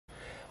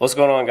What's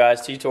going on,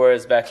 guys? T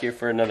Torres back here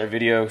for another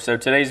video. So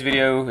today's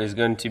video is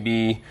going to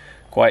be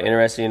quite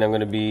interesting. I'm going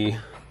to be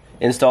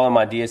installing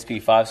my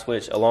Dsp5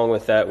 switch. Along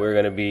with that, we're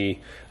going to be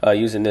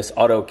using this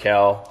auto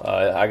cal.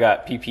 I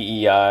got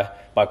PPEI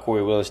by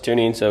Corey Willis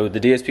Tuning. So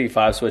the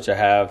Dsp5 switch I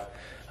have,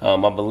 I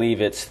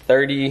believe it's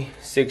 30,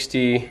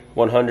 60,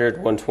 100,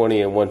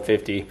 120, and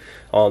 150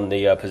 on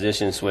the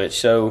position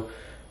switch. So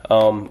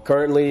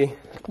currently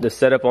the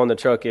setup on the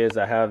truck is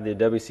I have the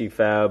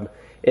Dsp5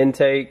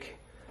 intake,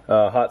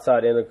 hot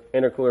side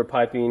intercooler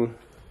piping.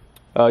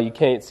 You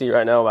can't see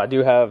right now, but I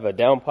do have a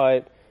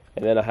downpipe,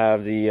 and then I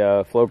have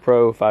the Flow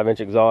Pro 5-inch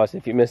exhaust.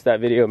 If you missed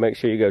that video, make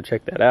sure you go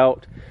check that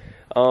out.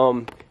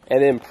 And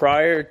then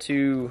prior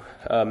to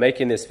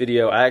making this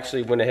video, I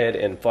actually went ahead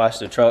and flashed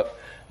the truck.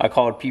 I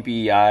called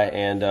PPEI,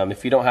 and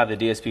if you don't have the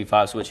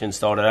Dsp5 switch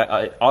installed,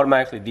 it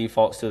automatically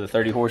defaults to the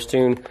 30 horse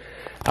tune.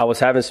 I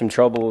was having some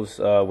troubles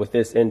with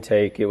this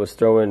intake. It was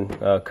throwing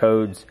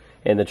codes,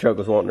 and the truck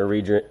was wanting to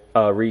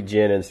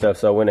regen and stuff.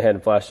 So I went ahead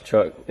and flashed the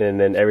truck, and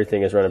then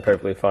everything is running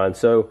perfectly fine.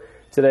 So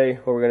today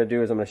what we're going to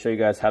do is I'm going to show you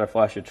guys how to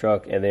flash the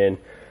truck, and then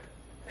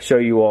show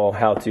you all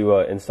how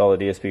to install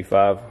the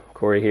Dsp5.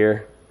 Corey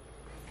here,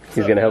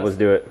 he's going to help us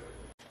do it.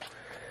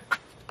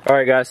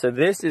 Alright guys, so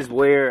this is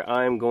where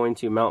I'm going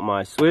to mount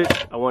my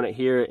switch. I want it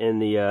here in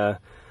the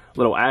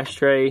little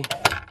ashtray.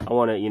 I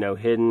want it, you know,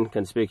 hidden,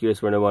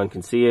 conspicuous, where no one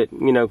can see it.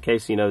 You know, in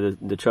case, you know,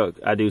 the truck,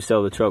 I do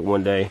sell the truck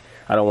one day.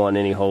 I don't want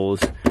any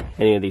holes,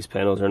 any of these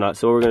panels or not.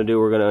 So what we're going to do,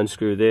 we're going to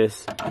unscrew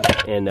this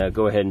and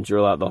go ahead and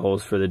drill out the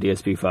holes for the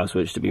Dsp5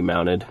 switch to be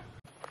mounted.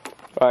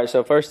 Alright,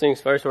 so first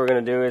things first, what we're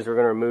going to do is we're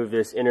going to remove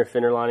this inner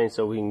fender lining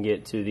so we can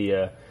get to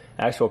the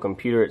actual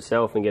computer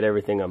itself and get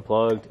everything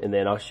unplugged. And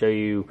then I'll show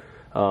you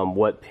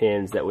what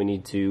pins that we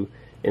need to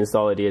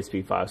install a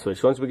Dsp5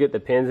 switch. Once we get the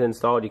pins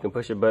installed, you can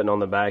push a button on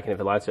the back, and if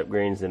it lights up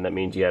greens, then that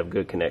means you have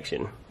good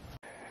connection.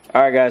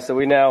 Alright guys, so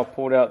we now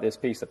pulled out this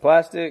piece of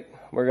plastic.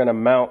 We're going to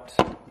mount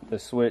the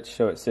switch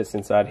so it sits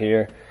inside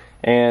here.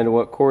 And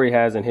what Corey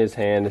has in his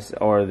hand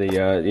are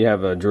the, you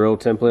have a drill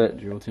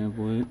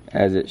template.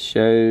 As it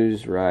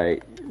shows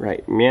right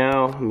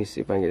meow. Let me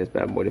see if I can get this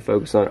bad boy to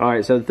focus on.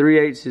 Alright, so the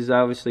 3/8 is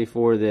obviously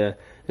for the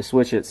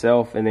switch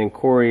itself, and then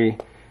Corey,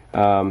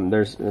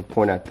 there's a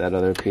point at that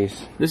other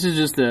piece. This is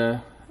just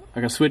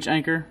like a switch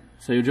anchor.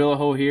 So you drill a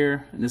hole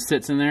here, and this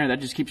sits in there.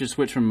 That just keeps your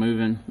switch from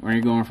moving when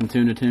you're going from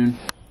tune to tune.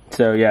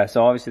 So yeah,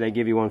 so obviously they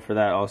give you one for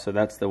that also.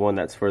 That's the one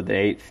that's for the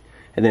 1/8,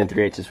 and then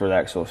 3/8 is for the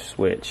actual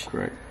switch.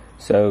 Correct.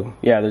 So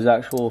yeah, there's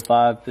actual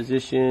 5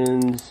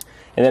 positions.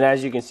 And then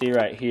as you can see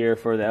right here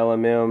for the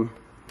LMM,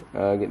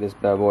 get this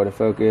bad boy to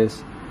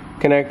focus.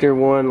 Connector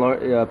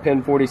 1,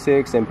 pin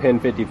 46 and pin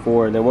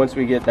 54. And then once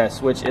we get that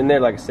switch in there,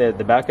 like I said,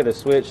 the back of the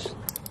switch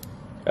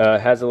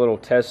has a little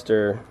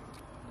tester.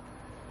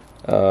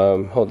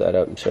 Hold that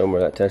up and show them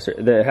where that tester.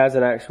 It has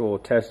an actual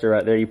tester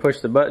right there. You push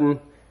the button,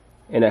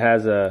 and it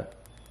has a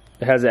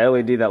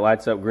LED that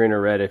lights up green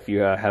or red if you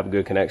have a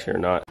good connection or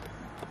not.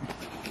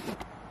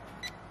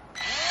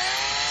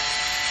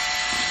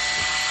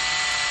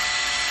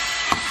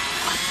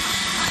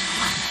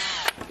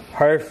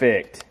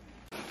 Perfect.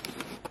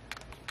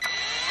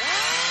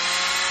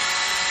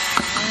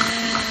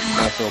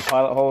 Nice little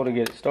pilot hole to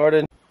get it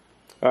started.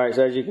 All right,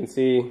 so as you can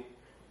see,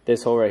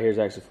 this hole right here is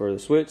actually for the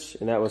switch,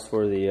 and that was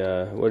for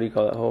the, what do you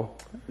call that hole?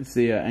 It's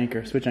the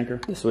anchor, switch anchor.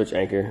 The switch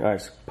anchor. All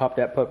right, so pop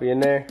that puppy in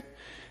there.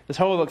 This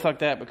hole looks like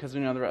that because we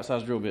didn't have the right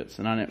size drill bits,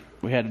 and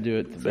we had to do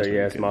it the best way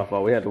yeah, it's my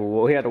fault. We had to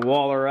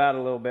wall her out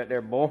a little bit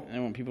there, boy. I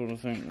want people to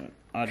think that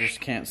I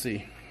just can't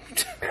see.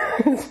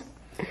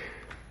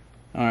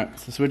 All right,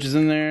 so the switch is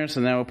in there,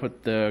 so now we'll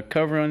put the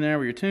cover on there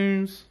with your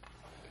tunes.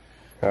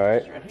 All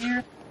right. Right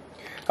here.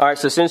 All right,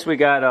 so since we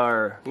got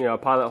our, you know,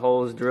 pilot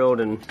holes drilled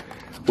and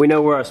we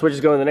know where our switch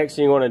is going, the next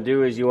thing you want to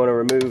do is you want to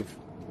remove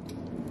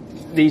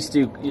these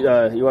two. You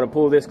want to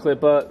pull this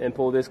clip up and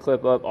pull this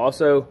clip up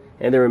also,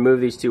 and then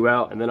remove these two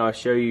out, and then I'll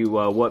show you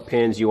what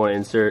pins you want to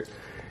insert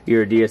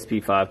your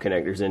Dsp5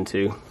 connectors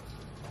into. All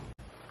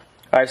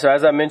right, so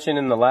as I mentioned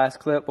in the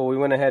last clip, what we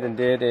went ahead and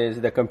did is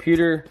the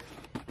computer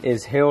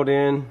is held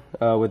in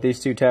with these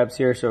two tabs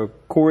here. So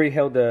Corey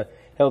held the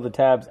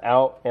tabs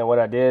out, and what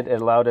I did,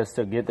 it allowed us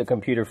to get the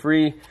computer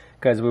free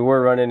because we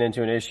were running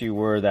into an issue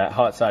where that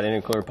hot side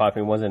intercooler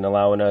piping wasn't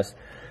allowing us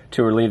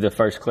to relieve the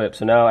first clip.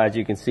 So now, as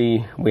you can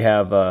see, we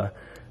have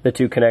the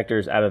two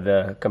connectors out of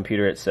the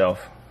computer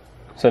itself.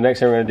 So next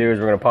thing we're going to do is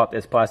we're going to pop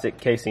this plastic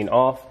casing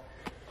off,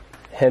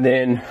 and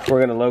then we're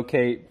going to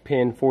locate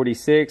pin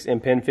 46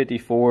 and pin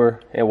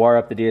 54 and wire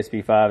up the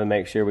Dsp5 and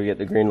make sure we get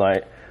the green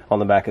light on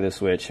the back of the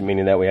switch,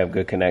 meaning that we have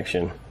good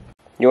connection.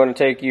 You want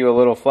to take you a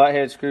little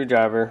flathead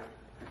screwdriver,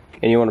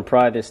 and you want to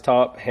pry this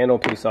top handle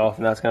piece off,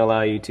 and that's going to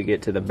allow you to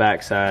get to the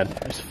back side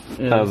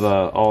of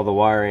all the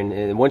wiring.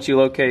 And once you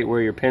locate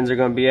where your pins are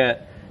going to be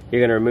at, you're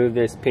going to remove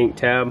this pink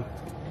tab,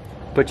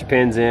 put your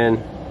pins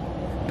in,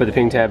 put the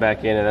pink tab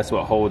back in, and that's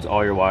what holds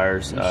all your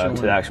wires to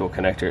the actual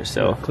connector.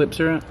 So clips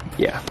are at?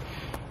 Yeah.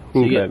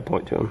 You can go ahead and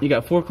point to them. You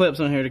got 4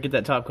 clips on here to get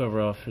that top cover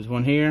off. There's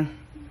one here,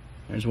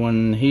 there's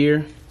one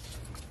here,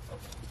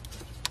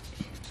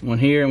 one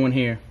here, and one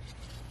here.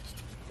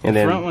 And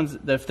then front ones,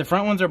 if the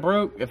front ones are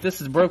broke, if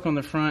this is broke on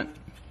the front,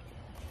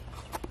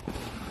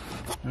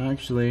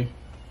 actually,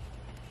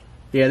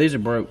 yeah, these are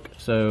broke.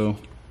 So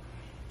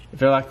if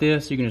they're like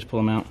this, you can just pull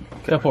them out.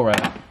 They'll pull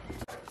right out.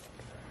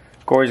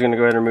 Corey's gonna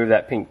go ahead and remove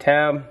that pink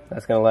tab.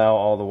 That's gonna allow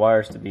all the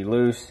wires to be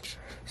loose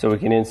so we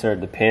can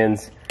insert the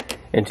pins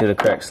into the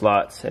correct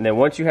slots. And then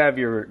once you have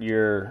your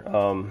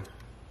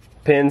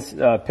pins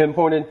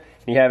pinpointed,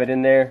 you have it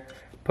in there,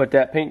 put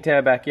that pink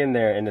tab back in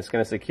there and it's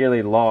gonna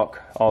securely lock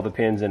all the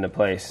pins into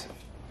place.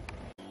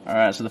 All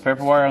right, so the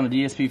purple wire on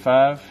the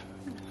Dsp5,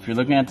 if you're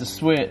looking at the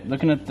switch,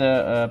 looking at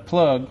the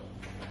plug,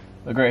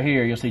 look right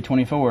here, you'll see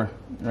 24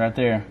 right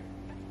there.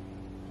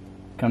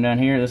 Come down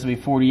here, this will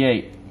be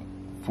 48,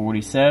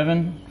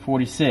 47,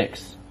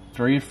 46.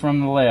 3 from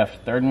the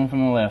left, third one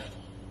from the left.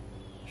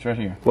 It's right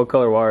here. What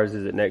color wires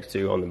is it next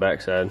to on the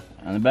back side?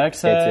 On the back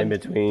side, it's in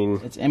between.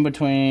 It's in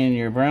between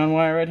your brown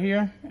wire right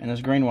here and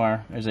this green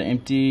wire. There's an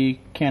empty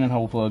cannon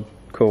hole plug.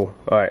 Cool.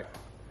 All right,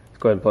 let's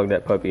go ahead and plug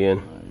that puppy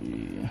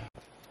in.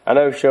 I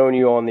know showing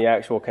you on the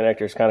actual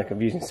connector is kind of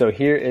confusing. So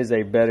here is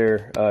a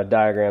better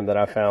diagram that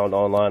I found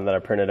online that I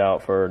printed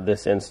out for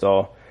this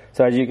install.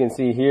 So as you can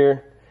see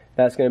here,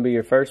 that's going to be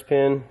your first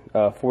pin,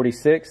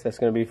 46. That's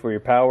going to be for your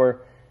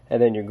power.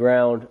 And then your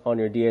ground on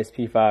your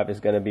Dsp5 is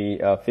going to be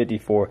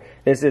 54.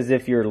 This is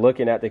if you're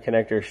looking at the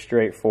connector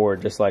straight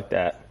forward, just like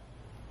that.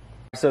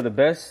 So the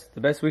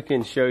best we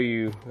can show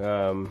you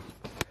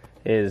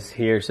is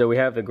here. So we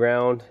have the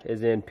ground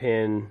is in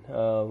pin,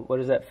 what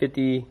is that,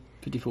 50?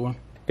 54.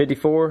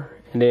 54,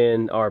 and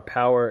then our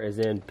power is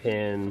in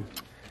pin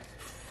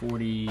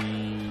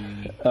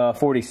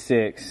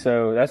 46.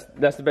 So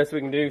that's the best we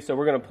can do. So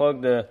we're gonna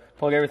plug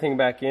everything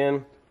back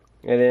in,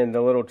 and then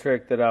the little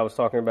trick that I was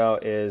talking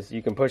about is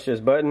you can push this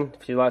button.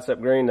 If she lights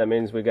up green, that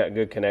means we got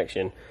good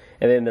connection,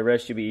 and then the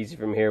rest should be easy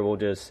from here. We'll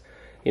just,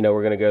 you know,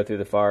 we're gonna go through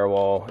the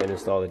firewall and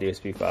install the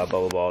Dsp5, blah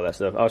blah blah, all that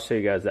stuff. I'll show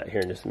you guys that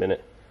here in just a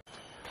minute.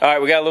 All right,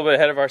 we got a little bit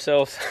ahead of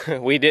ourselves.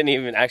 We didn't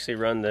even actually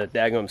run the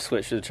daggum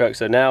switch through the truck.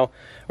 So now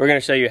we're gonna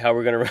show you how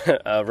we're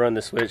gonna run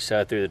the switch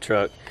through the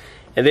truck.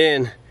 And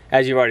then,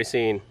 as you've already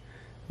seen,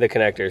 the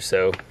connectors,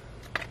 so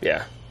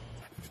yeah.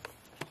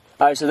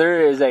 All right, so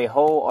there is a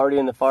hole already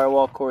in the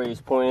firewall. Corey is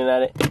pointing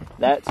at it.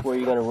 That's where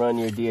you're gonna run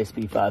your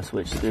Dsp5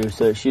 switch through.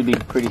 So it should be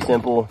pretty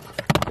simple.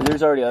 And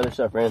there's already other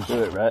stuff ran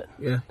through it, right?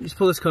 Yeah, you just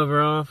pull this cover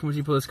off. Once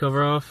you pull this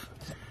cover off,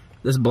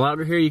 this block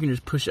right here, you can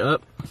just push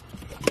up.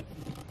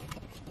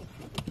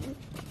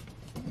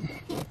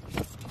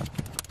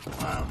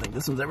 I don't think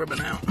this one's ever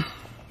been out.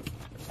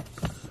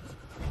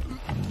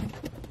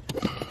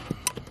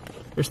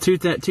 There's two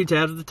tabs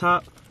at the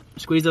top.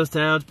 Squeeze those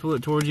tabs, pull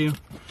it towards you.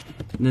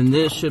 And then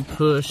this should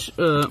push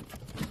up,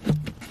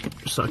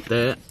 just like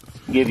that.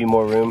 Give you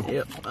more room.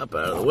 Yep, up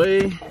out of the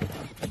way.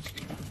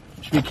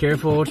 Just be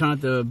careful, try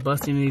not to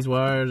bust any of these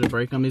wires or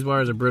break them. These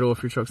wires are brittle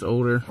if your truck's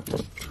older.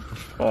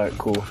 All right,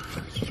 cool.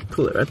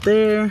 Pull it right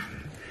there.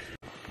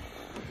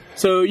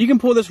 So you can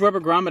pull this rubber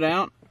grommet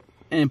out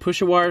and push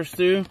the wires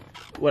through.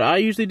 What I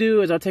usually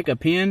do is I'll take a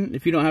pin.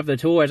 If you don't have the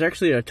tool, there's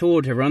actually a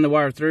tool to run the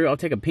wire through. I'll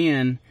take a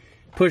pin,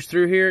 push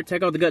through here,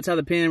 take all the guts out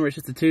of the pin where it's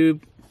just a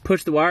tube,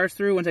 push the wires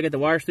through. Once I get the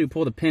wires through,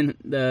 pull the pin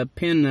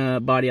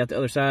body out the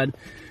other side.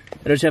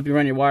 It'll just help you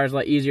run your wires a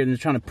lot easier than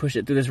trying to push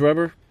it through this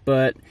rubber.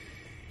 But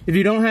if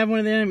you don't have one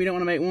of them, you don't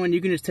want to make one,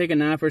 you can just take a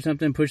knife or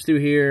something, push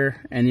through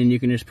here, and then you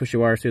can just push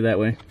your wires through that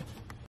way.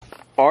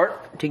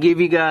 Art, to give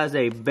you guys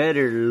a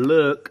better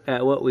look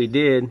at what we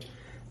did,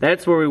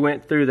 that's where we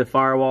went through the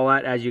firewall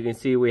at. As you can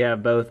see, we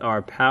have both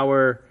our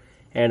power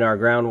and our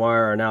ground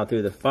wire are now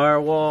through the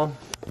firewall.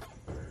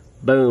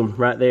 Boom,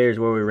 right there is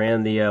where we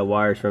ran the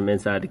wires from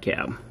inside the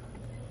cab.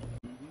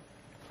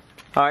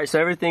 All right, so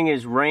everything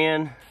is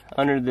ran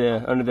under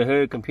the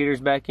hood. Computer's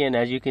back in.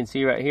 As you can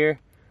see right here,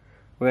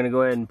 we're gonna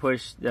go ahead and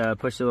push the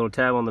little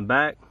tab on the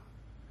back.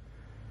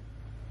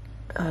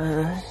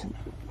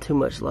 Too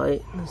much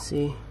light. Let's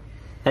see.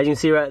 As you can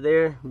see right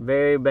there,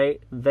 very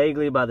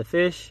vaguely by the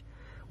fish,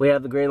 we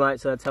have the green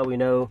light, so that's how we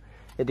know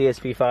the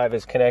Dsp5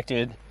 is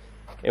connected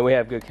and we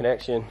have good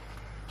connection.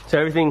 So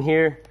everything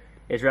here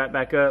is right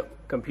back up.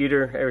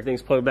 Computer,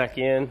 everything's plugged back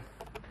in,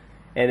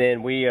 and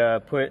then we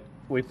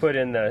put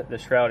in the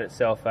shroud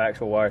itself,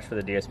 actual wires for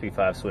the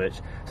Dsp5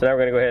 switch. So now we're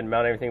gonna go ahead and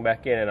mount everything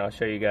back in, and I'll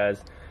show you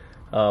guys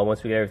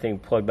once we get everything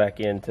plugged back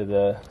into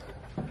the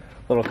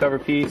little cover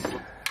piece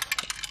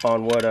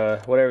on what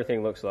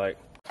everything looks like.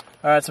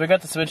 All right, so we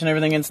got the switch and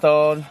everything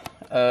installed.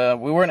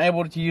 We weren't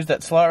able to use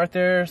that slot right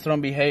there, so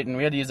don't be hating.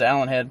 We had to use the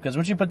Allen head, because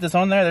once you put this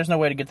on there, there's no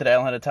way to get to the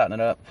Allen head to tighten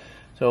it up.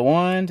 So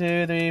 1,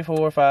 2, 3,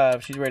 4,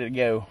 5, she's ready to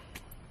go.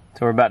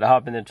 So we're about to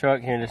hop in the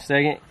truck here in a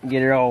second,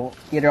 get her all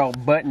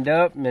buttoned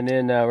up, and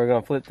then we're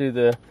gonna flip through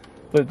the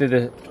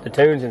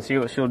tunes and see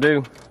what she'll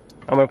do.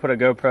 I'm gonna put a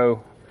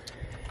GoPro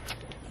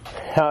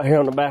out here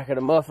on the back of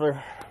the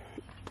muffler.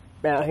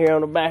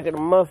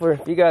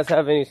 If you guys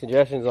have any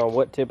suggestions on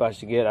what tip I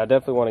should get, I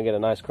definitely want to get a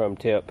nice chrome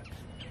tip.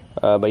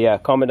 But yeah,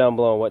 comment down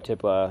below on what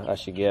tip I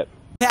should get.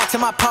 Back to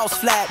my pulse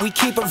flat, we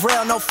keep it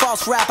real, no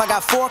false rap. I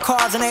got 4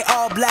 cars and they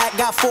all black,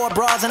 got 4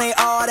 bras and they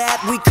all that.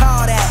 We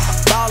call that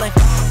ballin',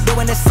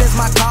 doing this